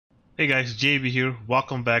Hey guys, JB here.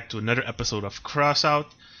 Welcome back to another episode of Crossout.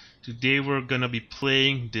 Today we're gonna be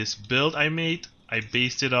playing this build I made. I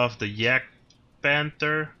based it off the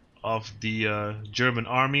Jagdpanther of the German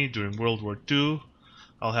army during World War II.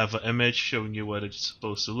 I'll have an image showing you what it's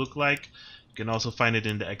supposed to look like. You can also find it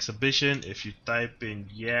in the exhibition if you type in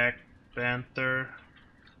Jagdpanther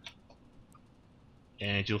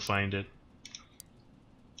and you'll find it.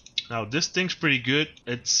 Now this thing's pretty good.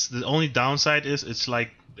 It's the only downside is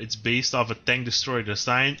it's based off a tank destroyer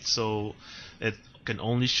design, so it can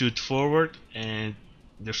only shoot forward, and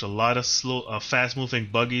there's a lot of fast moving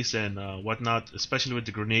buggies and whatnot, especially with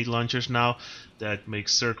the grenade launchers now that make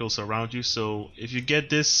circles around you. So if you get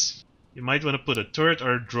this, you might want to put a turret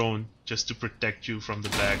or a drone just to protect you from the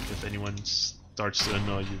back if anyone starts to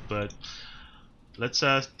annoy you. But let's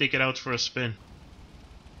take it out for a spin.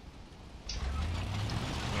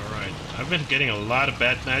 Alright, I've been getting a lot of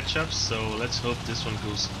bad matchups, so let's hope this one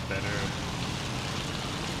goes better.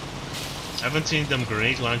 I haven't seen them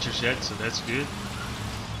grenade launchers yet, so that's good.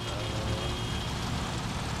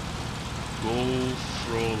 Go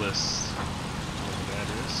Froless. Whatever that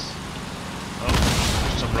is. Oh,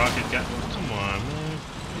 there's some rocket guy. Oh, come on, man.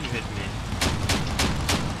 You hit me.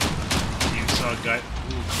 You saw a guy.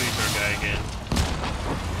 Ooh, Quasar guy again.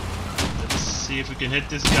 Let's see if we can hit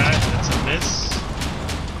this guy. That's a miss.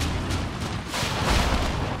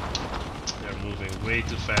 Moving way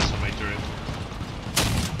too fast for my turret.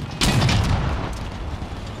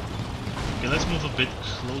 Okay, let's move a bit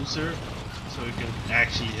closer so we can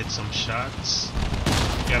actually hit some shots.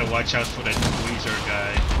 You gotta watch out for that Quasar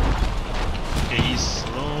guy. Okay, he's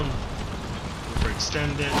alone.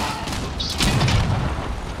 Overextended. Oops.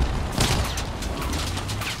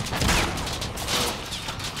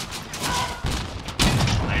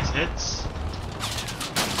 Nice hits.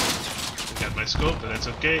 Got my scope, but that's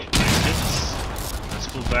okay. Nice hits. Let's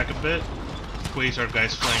pull back a bit. Quasar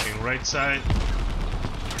guy's flanking right side.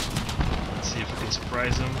 Let's see if we can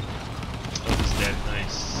surprise him. Oh, he's dead.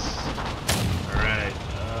 Nice. Alright.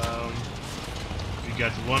 We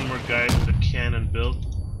got one more guy with a cannon built.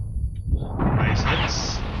 Nice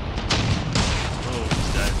hits. Oh,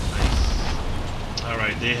 he's dead. Nice.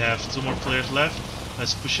 Alright, they have two more players left.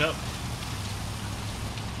 Let's push up.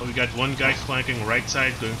 Oh, we got one guy flanking right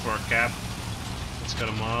side, going for our cap. Let's cut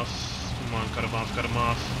him off. Come on, cut him off, cut him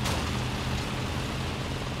off.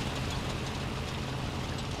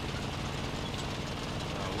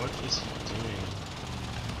 What is he doing?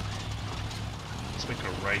 Let's make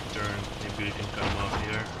a right turn. Maybe we can cut him off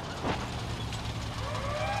here.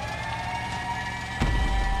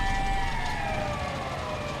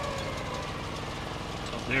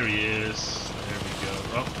 Oh, there he is. There we go.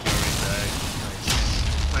 Oh, he already died.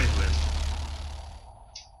 Nice win.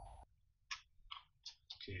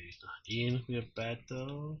 Okay, in we have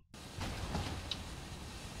battle.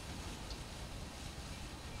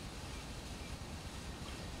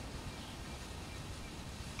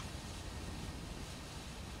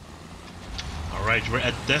 Alright, we're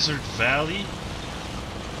at Desert Valley.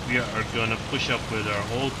 We are gonna push up with our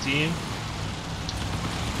whole team,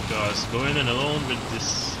 because going in alone with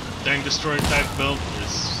this tank destroyer type build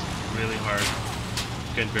is really hard.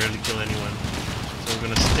 You can barely kill anyone. So we're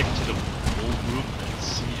gonna stick to the whole group and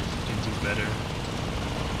see if we can do better.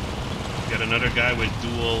 We got another guy with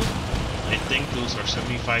dual, I think those are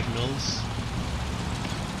 75 mils.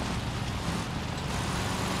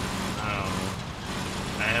 I don't know.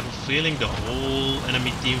 I have a feeling the whole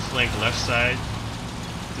enemy team flanked left side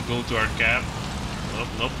to go to our cap. Nope,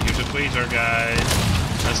 nope, here's a Quasar guy.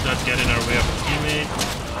 Let's not get in our way of a teammate.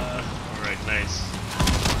 Alright, nice.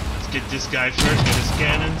 Get this guy first, get his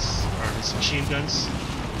cannons, or his machine guns.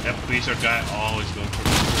 Yep, Quasar guy always going for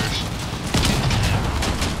me first.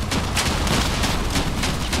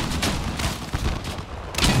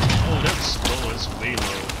 Oh, that's low, that's way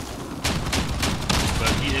low.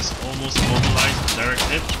 But he is almost immobilized, direct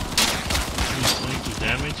hit. He's 22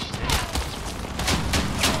 damage.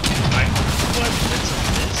 Right. What? That's a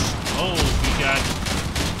miss. Oh, we got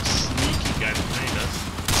sneaky guy behind us.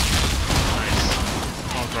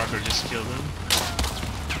 Rocker just killed him.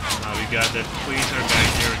 Now we got that Quasar guy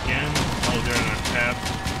here again. Oh, they're on our cap.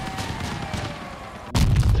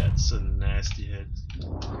 Ooh, that's a nasty hit.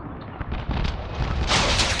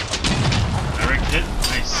 Direct hit.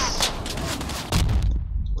 Nice.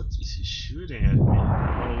 What is he shooting at me?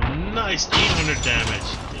 Oh, nice. 800 damage.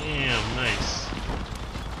 Damn, nice.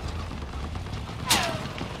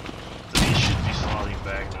 So he should be falling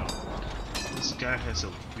back now. This guy has a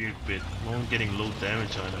weird bit. I'm getting low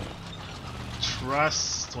damage on him.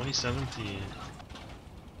 Trust 2017.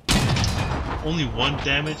 Only one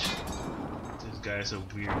damage. This guy has a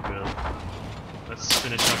weird build. Let's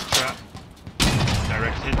finish off Trap.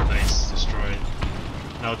 Direct hit, nice, destroyed.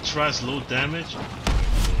 Now Tra's low damage.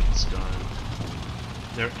 It's gone.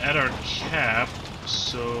 They're at our cap,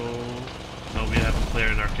 so no, we have a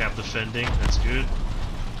player in our cap defending. That's good.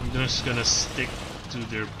 I'm just gonna stick to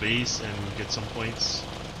their base and get some points.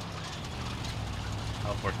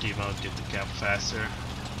 Help our team out, get the cap faster.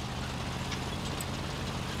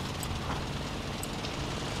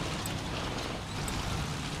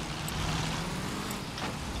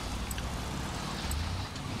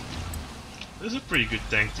 This is a pretty good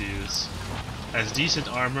tank to use. Has decent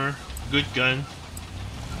armor, good gun,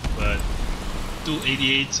 but two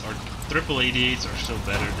 88s or triple 88s are still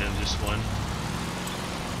better than just one.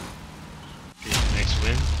 Okay, next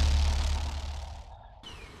win.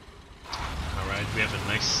 Alright, we have a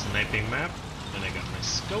nice sniping map, and I got my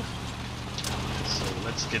scope. So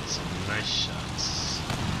let's get some nice shots.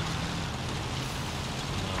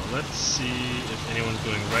 Now let's see if anyone's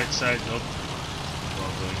going right side. Nope. We're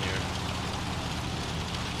all going here.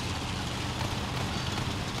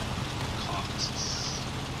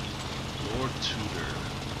 Lord Tudor.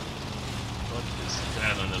 What is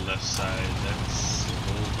that on the left side? That's a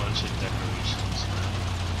whole bunch of decorations, man.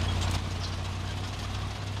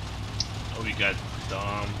 Oh, we got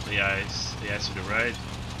Dom, AIs to the right.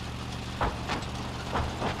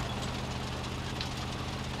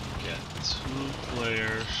 Got two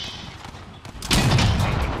players.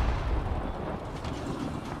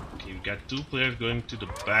 Okay, we got two players going to the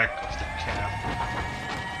back of the cap.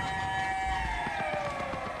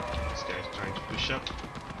 Trying to push up.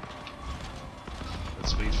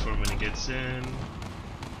 Let's wait for him when he gets in.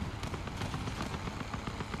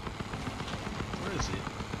 Where is he?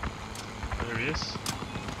 There he is.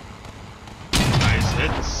 Nice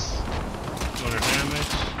hits. 200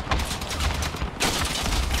 damage.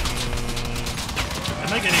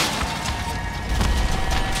 Am I getting?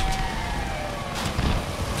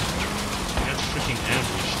 I got freaking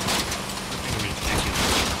ambushed. Freaking ridiculous.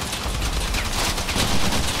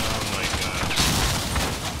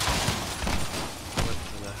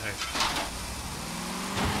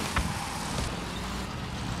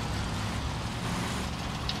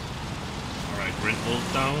 We're in Old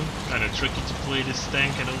Town. Kind of tricky to play this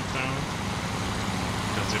tank at Old Town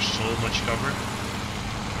because there's so much cover.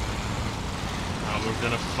 Now we're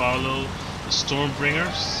gonna follow the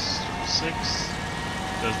Stormbringers 6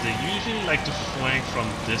 because they usually like to flank from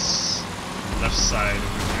this left side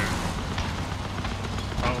over there.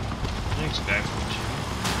 Oh, thanks guy for shooting.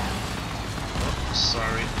 Oh,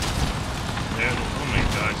 sorry. There. Oh my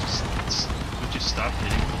gosh! Would you stop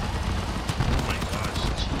hitting me? Oh my gosh!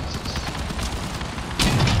 Jesus.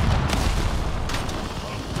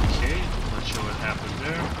 Not sure what happened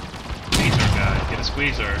there. Squeezer guy, get a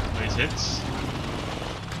squeezer. Nice hits.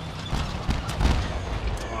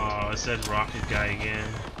 Oh, it's that rocket guy again.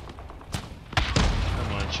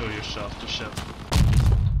 Come on, show yourself to shove.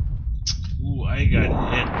 Ooh, I got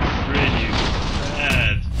hit pretty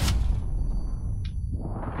bad. Oh,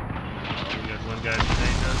 we got one guy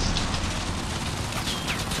behind us.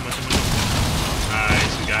 Come on, come on.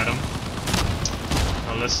 Nice, we got him.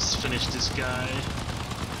 Now let's finish this guy.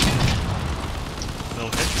 No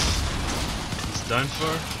hits. He's done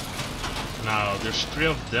for. Now there's 3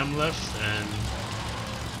 of them left and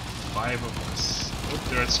 5 of us. Oh,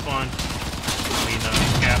 they're at spawn. Clean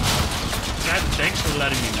cap. God, thanks for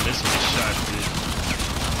letting me miss my shot, dude.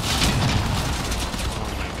 Oh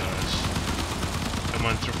my gosh. Come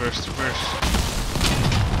on, traverse.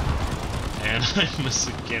 And I miss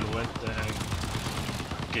again. What the heck?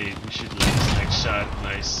 Okay, we should land this next shot.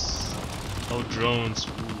 Nice. Oh, drones.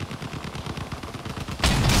 Ooh.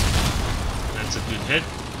 That's a good hit.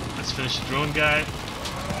 Let's finish the drone guy.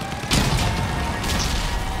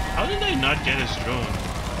 How did I not get his drone?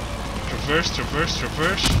 Traverse.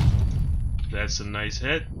 That's a nice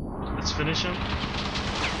hit. Let's finish him.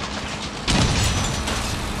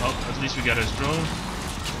 Oh, at least we got his drone.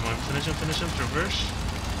 Come on, finish him. Traverse.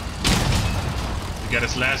 We got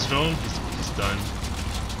his last drone. He's done.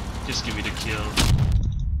 Just give me the kill.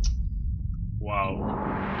 Wow.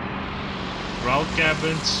 Route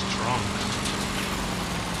cabin strong.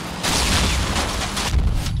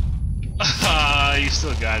 You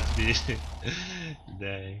still got me.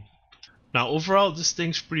 Dang. Now overall this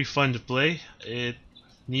thing's pretty fun to play. You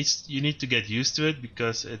need to get used to it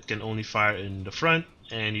because it can only fire in the front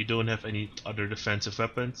and you don't have any other defensive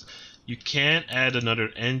weapons. You can add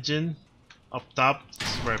another engine up top.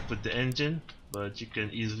 This is where I put the engine, but you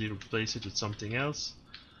can easily replace it with something else.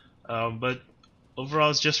 But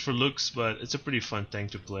overall it's just for looks, but it's a pretty fun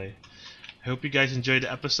tank to play. I hope you guys enjoyed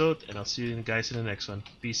the episode, and I'll see you guys in the next one.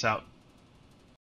 Peace out.